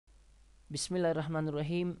بسم الله الرحمن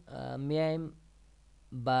الرحیم. میایم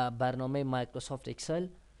با برنامه مایکروسافت اکسل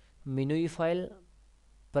منوی فایل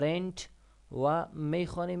پرینت و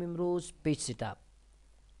میخوانیم امروز پیج ستاپ.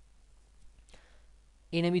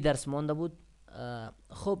 اینمی درس مانده بود.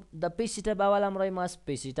 خب در پیج ستاپ اول امرای ما از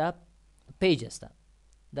پیج ستاپ پیج است.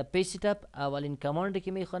 در پیج ستاپ اولین کماندی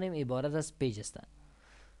که میخوانیم عبارت از پیج است.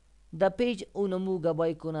 در پیج اونمو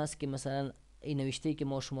گبای کن است که مثلا این نوشته که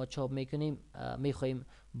ما شما چاپ میکنیم میخوایم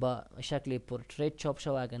با شکل پورتریت چاپ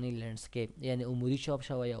شوه، اگر نه لندسکیپ یعنی عمودی چاپ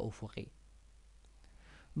شوه یا افقی.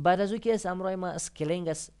 بعد از او که از امرای ما اسکلینگ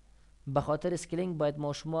است. به خاطر اسکلینگ باید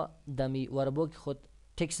ما شما دمی وربوک خود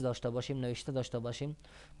تکست داشته باشیم، نوشته داشته باشیم.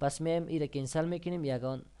 پس میایم ایره کنسل میکنیم،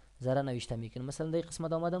 یگان ذره نوشته میکنیم. مثلا در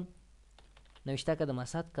قسمت آمدم نوشته کردم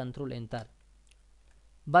اسد کنترل انتر.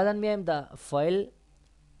 بعدا میایم در فایل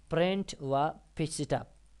پرینت و پیج ستاپ.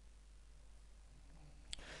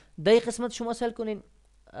 در این قسمت شما سل کنین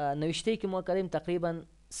نوشته که ما کردیم تقریبا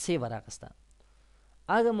 3 ورق است.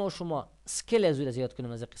 اگر ما شما اسکیل از او زیاد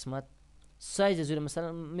کنیم از قسمت سایز از او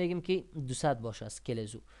مثلا میگیم که 200 باشه اسکیل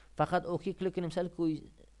از او، فقط اوکی کلیک کنیم سل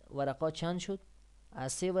کوی ورقا چند شد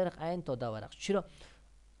از 3 ورق این تا 10 ورق. چرا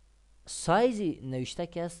سایز نوشته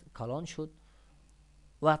که است کلان شد.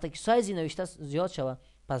 وقتی که سایز نوشته زیاد شود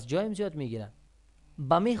پس جایم زیاد میگیره.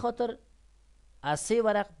 به می خاطر از 3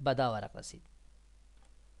 ورق به 10 ورق رسید.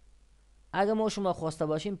 اگر ما شما خواسته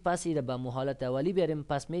باشیم پس ایره به حالت اولی بیاریم،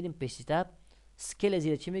 پس میریم پیج ستاپ اسکیل از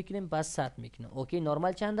ایره چی میکنیم پس 100 میکنیم. اوکی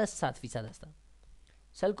نورمال چند است 100% است.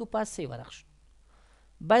 سلکو پس 3 ورق شد.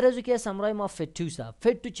 بعد از که سمرای ما فیت تو است.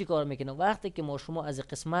 فیت تو چی کار میکنه؟ وقتی که ما شما از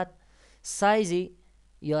قسمت سایزی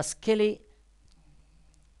یا اسکیل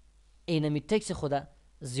اینمی تکس خود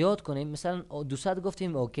زیاد کنیم، مثلا 200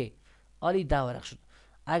 گفتیم اوکی عالی 10 ورق شد.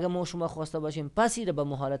 اگر ما شما خواسته باشیم پس ایره به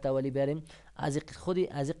حالت اولی بیاریم، از خودی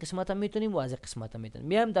از قسمت هم میتونیم و از قسمت هم میتونیم.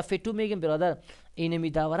 میایم دفعه تو میگیم برادر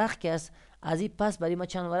اینمی 10 ورق که است از این پس برای ما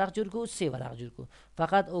چند ورق جور کو 3 ورق جور کو.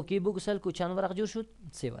 فقط اوکی بگو سل کو چند ورق جور شد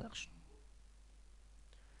 3 ورق شد.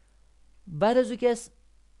 بعد از که است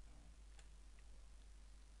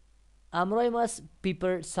امرای ما است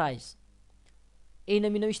پیپر سایز.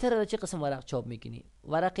 اینمی نوشته را چه قسم ورق چاپ میکنی؟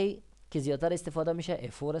 ورقی که زیادتر استفاده میشه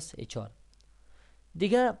A4 است A4.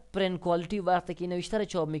 دیگه پرینت کوالیتی وقتی که نوشته را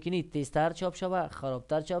چاپ میکنی تیزتر چاپ شوه،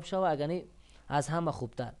 خرابتر چاپ شوه، اگر نه از همه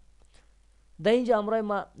خوبتر. در اینجا امرای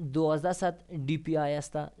ما 1200 دی پی آی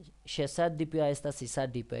است، 600 دی پی آی است،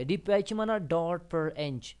 300 دی پی آی. دی پی آی چی معنی؟ دات پر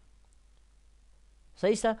انچ.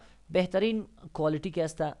 صحیح است. بهترین کوالیتی که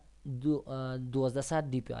است 1200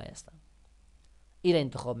 دی پی آی است. این را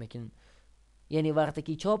انتخاب میکنین، یعنی وقتی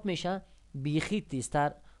که چاپ میشه بیخی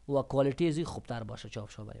تیزتر و کوالیتی ازی خوبتر باشه چاپ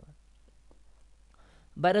شو برای من.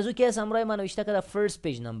 بعد از او که از امرای من نوشته کرده فرست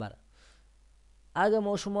پیج نمبر. اگر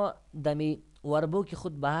ما شما دمی وربوک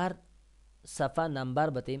خود به هر صفحه نمبر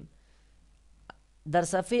بتیم، در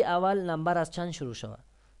صفحه اول نمبر از چند شروع شود.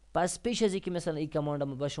 پس پیش از اینکه مثلا این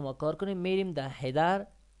کماند با شما کار کنیم میریم در هدر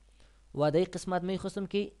و در این قسمت میخواستم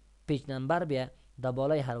که پیج نمبر بیا در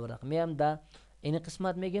بالای هر ورق. میام در این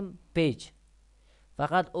قسمت میگم پیج،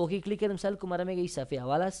 فقط اوکی کلیک کردم سل کو مرا میگه این صفحه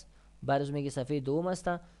اول است، بعد از میگه صفحه دوم است.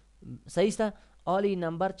 صحیح است. آلی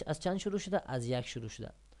نمبر از چند شروع شده؟ از 1 شروع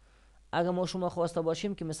شده. اگر ما شما خواسته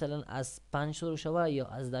باشیم که مثلا از 5 شروع شوه یا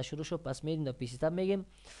از 10 شروع شو، پس میریم در پیج ستاپ میگیم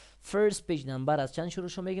فرست پیج نمبر از چند شروع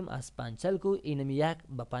شو، میگیم از 5. سل کو اینم 1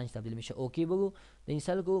 به 5 تبدیل میشه. اوکی بگو این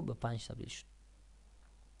سل کو به 5 تبدیل شد.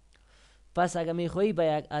 پس اگر میخوایی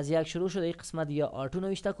به از 1 شروع شده این قسمت یا آرتو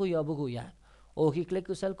نوشته کو یا بگو 1. اوکی کلیک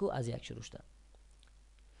کو سل کو از 1 شروع شده.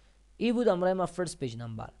 ای بود امرای ما فرست پیج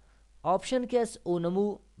نمبر. آپشن که از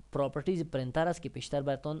اونمو پراپرتیز پرینتر است که پیشتر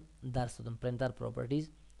براتون درس دادم. پرینتر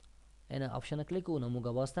پراپرتیز این آپشن کلیک کو اونمو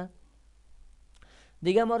گواسته.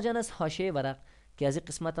 دیگه مارجن است حاشیه ورق که از این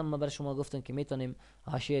قسمت هم بر شما گفتم که میتونیم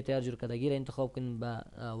حاشیه تیار جور کردگی را انتخاب کنیم با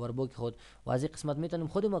وربوک خود و از این قسمت میتونیم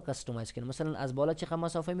خود ما کاستومایز کنیم. مثلا از بالا چقدر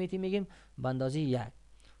مسافه میگیم به اندازه 1.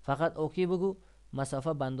 فقط اوکی بگو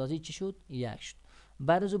مسافه به اندازه چی شد 1 شد.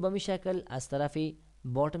 بعد از او به می شکل از طرف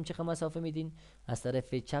باتم چقدر مسافه میدین، از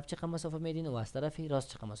طرف چپ چقدر مسافه میدین و از طرف راست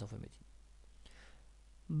چقدر مسافه میدین.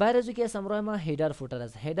 بعد از اینکه اسمرای ما هیدر فوتر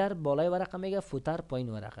است. هیدر بالای ورقه میگه، فوتر پایین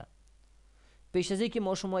ورقه. پیش از اینکه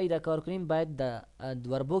ما شما ایده کار کنیم باید در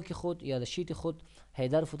وربوک خود یا در شیت خود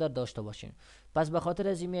هیدر فوتر داشته باشیم. پس به خاطر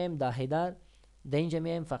از این میایم در هیدر، در اینجا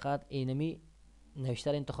میایم فقط اینمی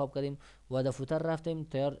نوشتار انتخاب کردیم و در فوتر رفتیم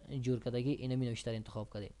تیار جور کردگی اینمی نوشتار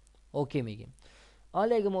انتخاب کردیم. اوکی میگیم.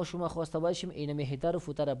 حالا اگه ما شما خواسته باشیم اینمی هیدر و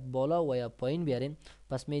فوتر بالا و یا پایین بیاریم،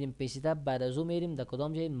 پس میریم پیسیتا، بعد از او میریم در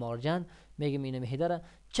کدام جای مارجن میگیم اینمی هیدر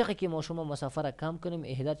چقدر که ما شما مسافه را کم کنیم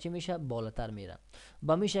هیدر چی میشه بالاتر میره.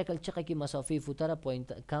 با می شکل چقدر که مسافه فوتر را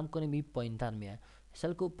کم کنیم این پایینتر میاد.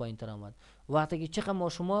 مثلا کو پایینتر آمد. وقتی که چقدر ما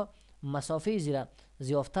شما مسافه زیرا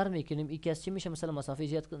زیافتر میکنیم این که چی میشه، مثلا مسافه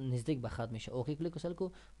زیاد نزدیک به خط میشه. اوکی کلیک کسل کو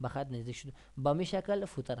به خط نزدیک شد. با می شکل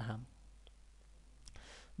فوتر هم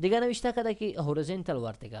دیگه نوشته کرده که هورزنتال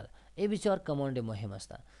ورتیکال. این بسیار کماند مهم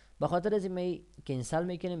است. به خاطر از می کنسل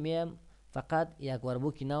میکنیم، میم فقط یک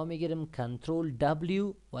وربوک نو میگیریم، کنترل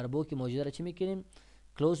دبلیو وربوک موجود را چی میکنیم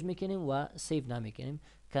کلوز میکنیم و سیو نمیکنیم،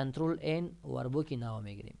 کنترل ان وربوک نو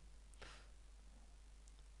میگیریم.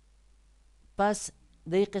 پس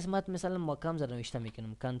در این قسمت مثلا ما کم زر نوشته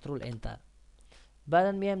میکنیم، کنترل انتر.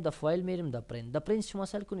 بعدا میایم در فایل میریم در پرینت. در پرینت شما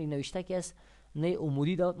سل کنید نوشته که است نه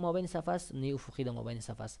عمودی در مابین صفحه است نه افقی در مابین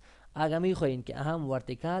صفحه است. اگر میخواین که هم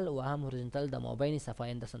ورتیکال و هم هورزنتال در مابین صفحه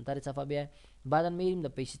اند سنتر صفحه بیاید، بعدا میریم در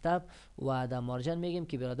پیج تاب و در مارجن میگیم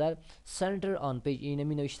که برادر سنتر آن پیج این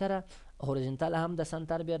می نوشته را هورزنتال هم در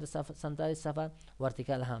سنتر بیار، در سنتر صفحه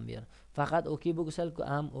ورتیکال هم بیار. فقط اوکی بگو سل که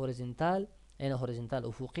هم هورزنتال این هورزنتال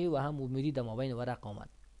افقی و هم عمودی در مابین ورق آمد.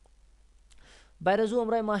 بعد از او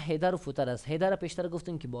امرای ما هیدر و فوتر است. هیدر پیشتر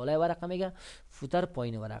گفتیم که بالای ورقه میگه، فوتر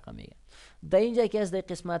پایین ورقه میگه. در اینجا که از در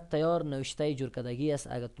قسمت تیار نوشته جور کردگی است.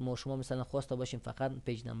 اگر ما شما مثلا خواسته باشیم فقط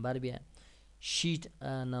پیج نمبر بیا، شیت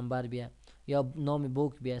نمبر بیا یا نام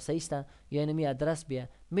بوک بیا، صحیح است، یا اینمی ادرس بیا،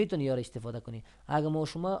 میتونی یار استفاده کنی. اگر ما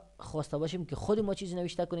شما خواسته باشیم که خود ما چیزی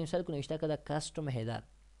نوشته کنیم، سر کو نوشته کرده کاستوم هیدر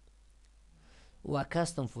و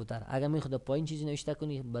کاستوم فوتر. اگر میخواد پایین چیزی نوشته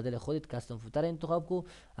کنی بدل خودت کاستوم فوتر انتخاب کو،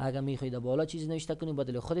 اگر میخواد بالا چیزی نوشته کنی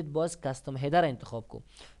بدل خودت باز کاستوم هیدر انتخاب کو.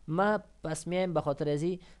 ما پس میایم به خاطر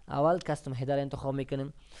ازی اول کاستوم هیدر انتخاب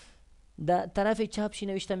میکنیم. در طرف چپ چی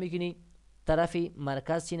نوشته میکنی، طرف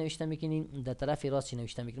مرکز چی نوشته میکنی، در طرف راست چی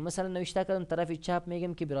نوشته میکنی. مثلا نوشته کردم طرف چپ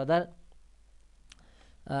میگم که برادر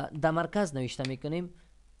در مرکز نوشته میکنیم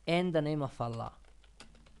in the name of Allah،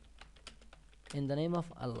 in the name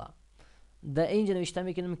of Allah. در اینجا نوشته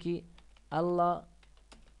میکنیم که Allah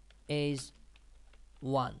is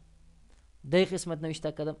one. در قسمت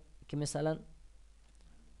نوشته کردم که مثلا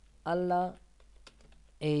Allah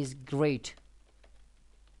is great،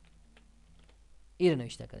 این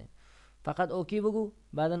نوشته کردیم. فقط اوکی بگو،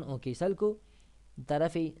 بعدا اوکی سل کو.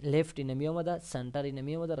 طرف لیفت نمی آمده، سنتر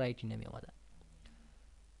نمی آمده، رایت نمی آمده.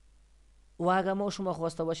 و اگر ما شما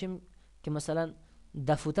خواسته باشیم که مثلا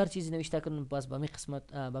در فوتر چیزی نوشته کنیم، پس با می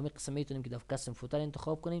قسم میتونیم که در کاستوم فوتر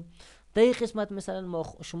انتخاب کنیم. در این قسمت مثلا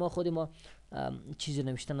ما شما خود ما چیزی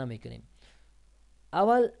نوشته نمیکنیم.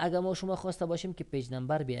 اول اگر ما شما خواسته باشیم که پیج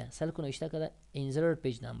نمبر بیا، سل کو نوشته کرده insert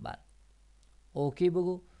پیج نمبر، اوکی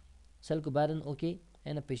بگو سل کو، بعدن اوکی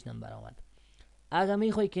این پیج نمبر آمد. اگر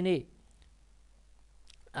میخوای که نه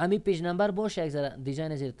امی پیج نمبر باشه، یک ذره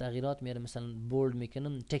دیزاین زیر تغییرات میاره، مثلا بولد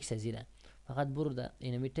میکنم تکست زیره، فقط برو در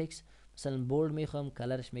اینمی تکست مثلا بولد میخوام،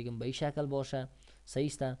 کلرش میگم به این شکل باشه، صحیح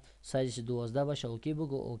است، سایزش 12 باشه، اوکی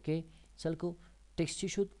بگو اوکی سل کو. تکست چی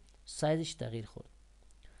شد؟ سایزش تغییر خورد.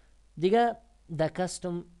 دیگه در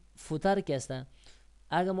کاستوم فوتر که است،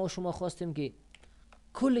 اگر ما شما خواستیم که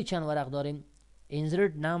کلی چند ورق داریم،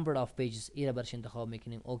 insert number of pages ایره برش انتخاب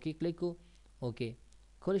میکنیم، اوکی کلیک کو اوکی.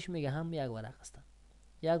 کلش میگه هم یک ورق است،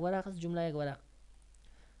 یک ورق است، جمله یک ورق.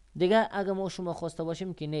 دیگه اگر ما شما خواسته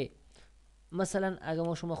باشیم که نه، مثلا اگر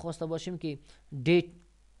ما شما خواسته باشیم که دیت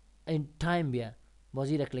این تایم بیا،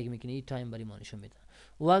 بازی را کلیک میکنی این تایم برای ما نشون میده.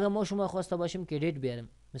 و اگر ما شما خواسته باشیم که دیت بیاریم،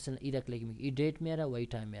 مثلا این را کلیک میکنی این دیت میاره و این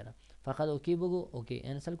تایم میاره، فقط اوکی بگو اوکی.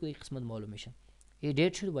 انسل کو این قسمت معلوم میشه این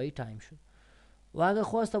دیت شد و این تایم شد. و اگر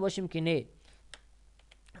خواسته باشیم که نه،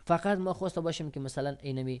 فقط ما خواسته باشیم که مثلا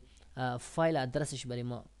اینمی فایل ادرسش برای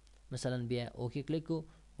ما مثلا بیا، اوکی کلیک کو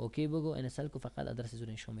اوکی بگو انسل کو، فقط ادرس زور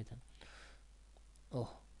نشون میده. اوه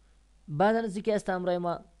بعد از اینکه است امرای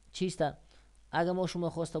ما چیست، اگر ما شما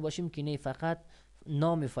خواسته باشیم که نه فقط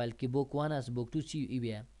نام فایل که بوک 1 است بوک 2 چی ای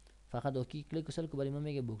بیا، فقط اوکی کلیک کسل کو برای ما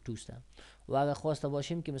میگه بوک 2 است. و اگر خواسته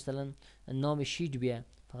باشیم که مثلا نام شیت بیا،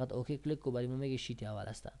 فقط اوکی کلیک کو برای ما میگه شیت اول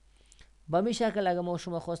است. با می شکل اگر ما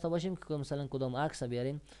شما خواسته باشیم که مثلا کدام عکس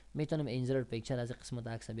بیاریم، میتونیم اینسرت پیکچر از قسمت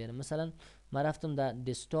عکس بیاریم. مثلا ما رفتم در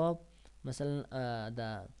دسکتاپ، مثلا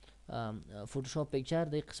در فوتوشاپ پیکچر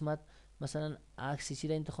در قسمت مثلا عکس چی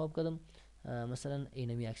را انتخاب کردم، مثلا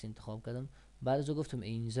اینمی عکس انتخاب کردم، بعد از گفتم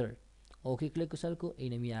اینسرت اوکی کلیک کسل کو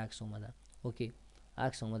اینمی عکس اومده، اوکی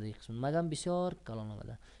عکس اومده این قسمت مگم بسیار کلان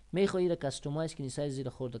اومده. میخوای را کاستومایز کنی، سایز زیر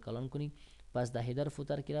خورده کلان کنی، پس در هیدر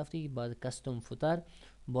فوتر که رفتی بعد کاستوم فوتر،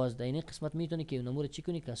 باز در این قسمت میتونی که نمور چی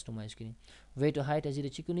کنی کاستومایز کنی، ویت و هایت از زیر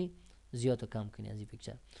چی کنی زیاد و کم کنی از این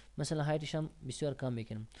پیکچر. مثلا هایتش هم بسیار کم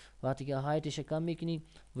میکنیم. وقتی که هایتش کم میکنی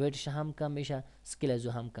ویتش هم کم میشه، اسکیل از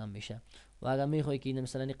هم کم میشه. و اگر میخوای که این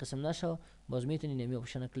مثلا این قسم نشه باز میتونی نمی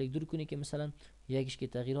آپشن کلیک دور کنی که مثلا یکیش که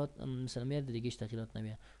تغییرات مثلا میاد دیگهش تغییرات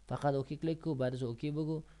نمیاد. فقط اوکی کلیک کو، بعد از اوکی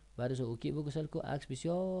بگو، بعد از اوکی بگو سل کو عکس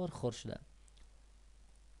بسیار خوش شده.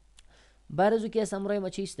 بعد از که امرای ما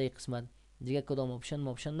چیست در قسمت دیگه کدام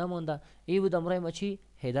آپشن نمونده. این بود امرای ما چی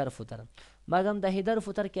هیدر فوتر. مگم در هیدر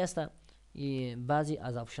فوتر که است بعضی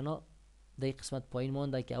از آپشن ها در قسمت پایین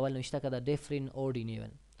مونده که اول نوشته کرده دیفرین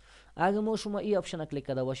اوردینیون. اگر ما شما این آپشن کلیک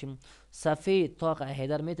کرده باشیم صفحه طاق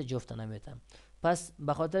هیدر میته جفت نمیته. پس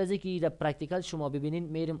به خاطر از اینکه در پرکتیکال شما ببینین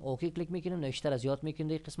میریم اوکی کلیک میکنیم، نوشته را زیاد میکنیم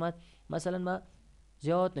در قسمت. مثلا ما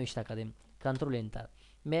زیاد نوشته کردیم کنترل انتر،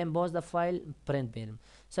 میم باز در فایل پرینت میریم.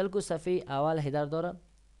 سلکو صفحه اول هیدر داره،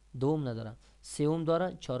 دوم نداره، سوم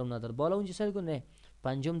داره، چهارم نداره، بالا اونجا سلکو نه،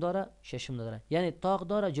 پنجم داره، ششم نداره، یعنی طاق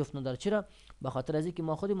داره جفت نداره. چرا؟ به خاطر از اینکه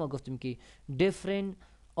ما گفتیم که different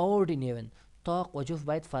ordinary طاق و جفت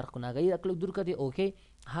باید فرق کنه. اگر کلیک دور کردی اوکی،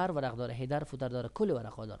 هر ورق داره، هیدر فوتر داره، کل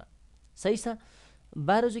ورق ها داره. صحیح است.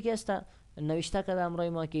 بعد از اینکه است نوشته کرده امرای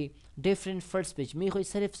ما که different first page، میخوای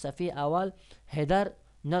صرف صفحه اول هیدر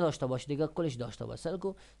نداشته باشه دیگه کلش داشته باشه.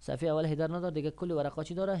 سلکو صفحه اول هیدر نداره دیگه کل ورقا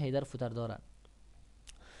چی داره؟ هیدر فوتر داره.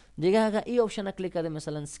 دیگه اگر این آپشن کلیک کرده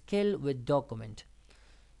مثلا scale with document،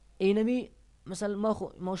 اینمی مثلا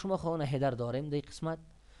ما شما خواهان هیدر داریم در قسمت.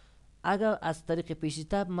 اگر از طریق پیشی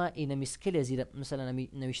تب ما اینمی اسکیل زیر مثلا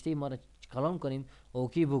نوشته ما را کلان کنیم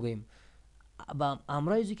اوکی بگویم، با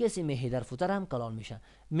امرای کسی می هیدر فوتر هم کلان میشه.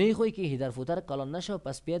 میخوای که هیدر فوتر کلان نشه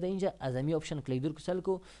پس بیاد اینجا از امی آپشن کلیک دور کسل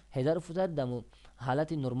کو هیدر فوتر دمو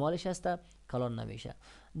حالت نرمالش هست کلان نمیشه.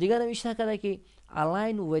 دیگه نوشته کرده که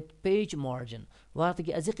align with page margin. وقتی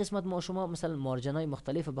که از این قسمت ما شما مثلا مارجن های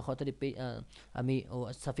مختلف به خاطر امی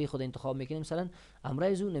صفحه خود انتخاب میکنیم، مثلا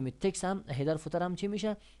امرای زو نمی تکس هم هیدر فوتر هم چی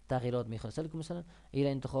میشه تغییرات میخواد. مثلا ایرا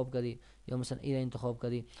انتخاب کردی یا مثلا ایرا انتخاب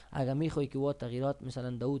کردی، اگر میخوای که وا تغییرات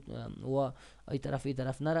مثلا داوت و ای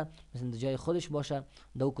طرف نره مثلا جای خودش باشه،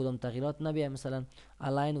 دو کدام تغییرات نبیه، مثلا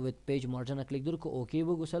align with page margin کلیک دور کو اوکی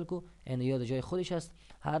بگو سلکو این یاد جای خودش است.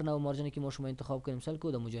 هر نوع مارجنی که ما شما انتخاب کنیم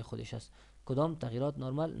سلکو دم جای خودش است، کدام تغییرات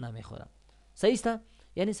نرمال نمیخوره. صحیح است.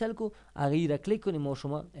 یعنی سلکو اگر کلیک کنیم ما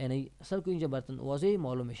شما یعنی سلکو اینجا براتون واضح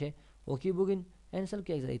معلوم میشه اوکی بگین یعنی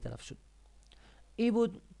سلکو یک طرف شد. ای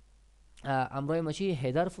بود امرای ما چی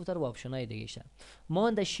هیدر فوتر و آپشن های دیگه شه. ما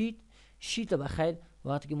اند شیت بخیر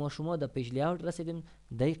وقتی که ما شما در پیج لیاوت رسیدیم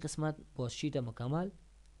در قسمت با شیت مکمل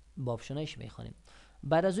با آپشن هایش میخوانیم.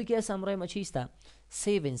 بعد از او که اس امرای ما چی است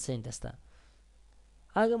سیو این سنت است.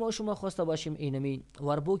 اگر ما شما خواسته باشیم اینمی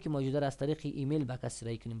وربو که موجوده را از طریق ایمیل به کسی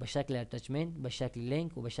رای کنیم به شکل اتچمنت، به شکل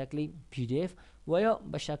لینک و به شکل پی دی اف و یا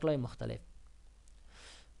به شکل های مختلف.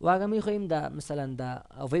 و اگر میخوایم در مثلا در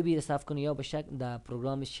وبی رساف کنیم یا به شکل در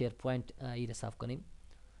پروگرام شیرپوینت ای رساف کنیم،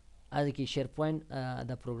 از اینکه شیرپوینت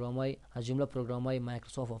در پروگرام های از جمله پروگرام های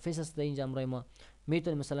مایکروسافت آفیس است در اینجا امرای ما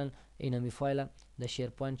میتونیم مثلا اینمی فایل در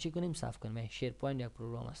شیرپوینت چی کنیم صاف کنیم. شیرپوینت یک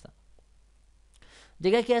پروگرام است.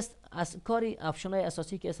 دیگه که است از کاری آپشن های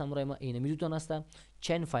اساسی که است امرای ما اینمی دوتون است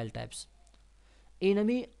چین فایل تایپس.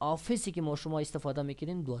 اینمی آفیسی که ما شما استفاده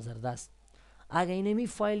میکنیم 2010 است. اگر اینمی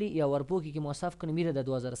فایلی یا وربوکی که ما صاف کنیم میره در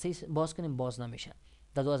 2003 باز کنیم باز نمیشه،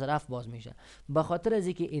 در 2007 باز میشه. به خاطر از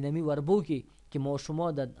اینکه اینمی وربوکی که ما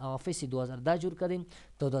شما در آفیس 2010 جور کردیم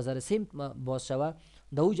تا 2003 باز شوه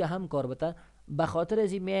در اوجه هم کار بته. به خاطر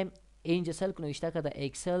از این میایم اینجا سلک نوشته کرده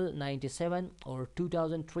Excel97 or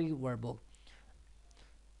 2003 وربوک.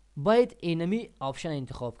 باید اینمی آپشن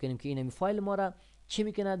انتخاب کنیم که اینمی فایل ما را چی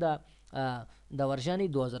میکنه در ورژن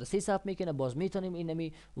 2003 صاف میکنه، باز میتونیم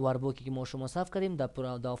اینمی وربوکی که ما شما صاف کردیم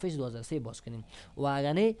در آفیس 2003 باز کنیم. و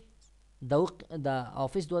اگر نه در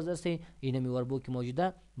آفیس 2003 اینمی وربوکی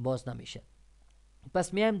موجوده باز نمیشه.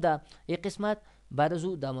 پس میایم در یک قسمت بعد از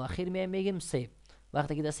او در مؤخر میگیم سیو.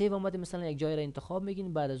 وقتی که در سیو اومده مثلا یک جای را انتخاب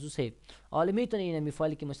میگین بعد از او سیو. حالا میتونه اینمی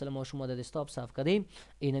فایلی که مثلا ما شما در دسکتاپ صاف کردیم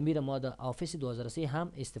اینمی را ما در آفیس 2003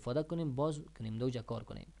 هم استفاده کنیم باز کنیم دو جا کار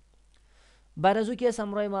کنیم. بعد از او که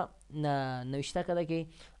امرای ما نوشته کرده که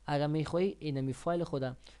اگر میخوای اینمی فایل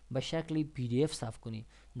خود به شکل پی دی اف صاف کنی،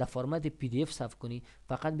 در فرمت پی دی اف صاف کنی،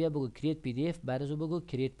 فقط بیا بگو کرییت پی دی اف، بعد از او بگو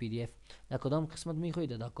کرییت پی دی اف. در کدام قسمت میخوای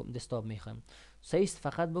در دسکتاپ میخوایم صحیح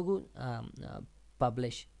فقط بگو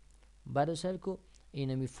پابلش. بعد از سلکو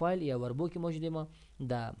اینمی فایل یا وربوک موجوده ما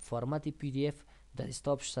در فرمت پی دی اف در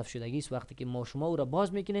دسکتاپ صاف شدگی است. وقتی که ما شما او را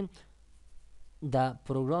باز میکنیم در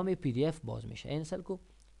پروگرام پی دی اف باز میشه. این سلکو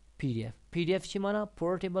پی دی اف چی معنی؟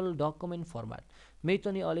 پورتیبل داکومنت فرمت.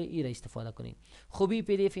 میتونی آلی ای را استفاده کنی. خوبی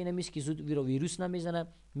پی دی اف اینمی است که زود ویروس نمیزنه،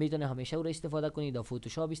 میتونه همیشه او را استفاده کنی، در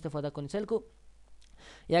فوتوشاپ استفاده کنی. سلکو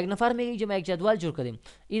یک نفر میگه که ما یک جدول جور کردیم،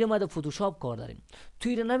 اینو ما در فتوشاپ کار داریم، تو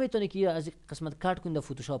اینو نمیتونی که از قسمت کات کنی در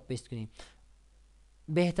فتوشاپ پیست کنی.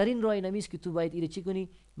 بهترین راه اینه که تو باید ایره چی کنی،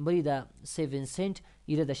 بری در 7 سنت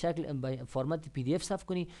ایره در شکل فرمت پی دی اف صاف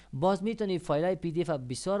کنی. باز میتونی فایل های پی دی اف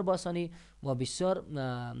بسیار باسانی و بسیار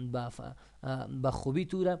با خوبی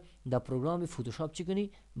تو را در پروگرام فتوشاپ چی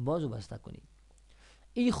کنی، بازو بسته کنی.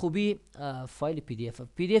 این خوبی فایل پی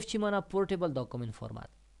دی اف چی معنی؟ پورتیبل داکومنت فرمت.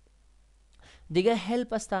 دیگه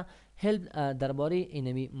هلپ است. هلپ درباره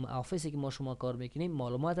اینمی آفیسی که ما شما کار میکنیم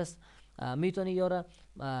معلومات است. میتونی یارا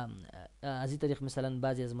از این طریق مثلا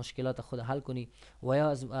بعضی از مشکلات خود حل کنی، و یا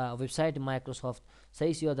از وبسایت مایکروسافت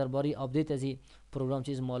صحیح یا درباره آپدیت از این پروگرام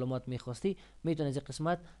چیز معلومات میخواستی، میتونی از این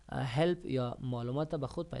قسمت هلپ یا معلومات به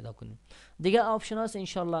خود پیدا کنی. دیگه آپشن هاست ان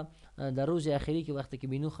شاء الله در روز اخیری که وقتی که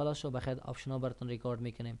بینو خلاص شو بخیر آپشن ها براتون ریکارد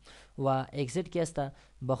میکنیم. و اگزیت کی است؟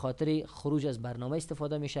 به خاطر خروج از برنامه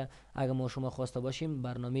استفاده میشه. اگر ما شما خواسته باشیم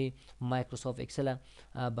برنامه مایکروسافت اکسل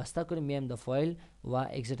بسته کنیم، میایم در فایل و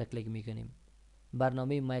اگزیت کلیک میکنیم،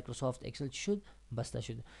 برنامه مایکروسافت اکسل چی شد؟ بسته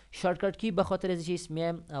شد. شارتکت کی به خاطر از چیز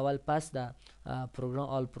میایم اول پس در پروگرام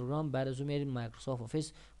آل پروگرام، بعد از اون میریم مایکروسافت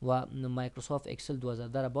office و مایکروسافت اکسل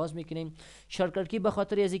 2010 را باز میکنیم. شارتکت کی به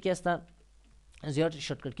خاطر از اینکه است زیاد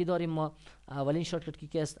شارتکت کی داریم ما. اولین شارتکت کی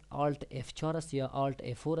که است Alt F4 است یا Alt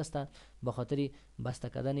F4 است، به خاطر بسته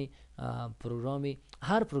کردن پروگرامی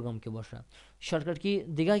هر پروگرام که باشه. شارتکت کی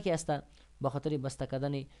دیگه کی است به خاطر بسته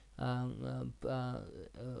کردن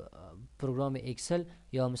پروگرام اکسل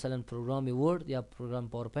یا مثلا پروگرام ورد یا پروگرام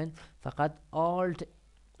پاورپوینت، فقط Alt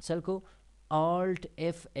سلکو Alt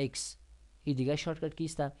FX این دیگه شارتکت کی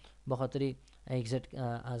است به خاطر اگزیت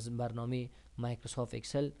از برنامه مایکروسافت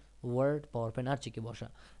اکسل ورد پاورپوینت هر چی که باشه.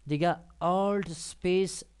 دیگه Alt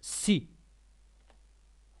Space C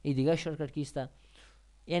این دیگه شارتکت کی است.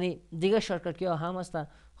 یعنی دیگه شارتکت کی هم است.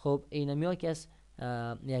 خب اینمی که است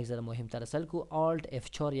یک ذره مهمتر است که Alt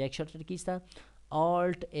F4 یک شارتکت کی است،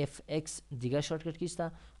 Alt FX دیگه شارتکت کی است،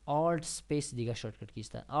 Alt Space دیگه شارتکت کی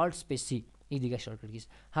است، Alt Space C این دیگه شارتکت کی است.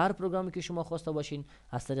 هر پروگرامی که شما خواسته باشین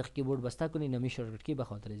از طریق کیبورد بسته کنین نمی شارتکت کی به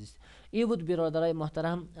خاطر است. این بود برادرای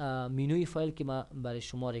محترم منوی فایل که ما برای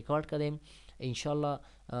شما ریکارد کردیم. ان شاء الله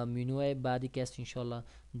منوی بعدی که است ان شاء الله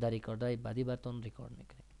در ریکاردای بعدی براتون ریکارد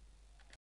میکنیم.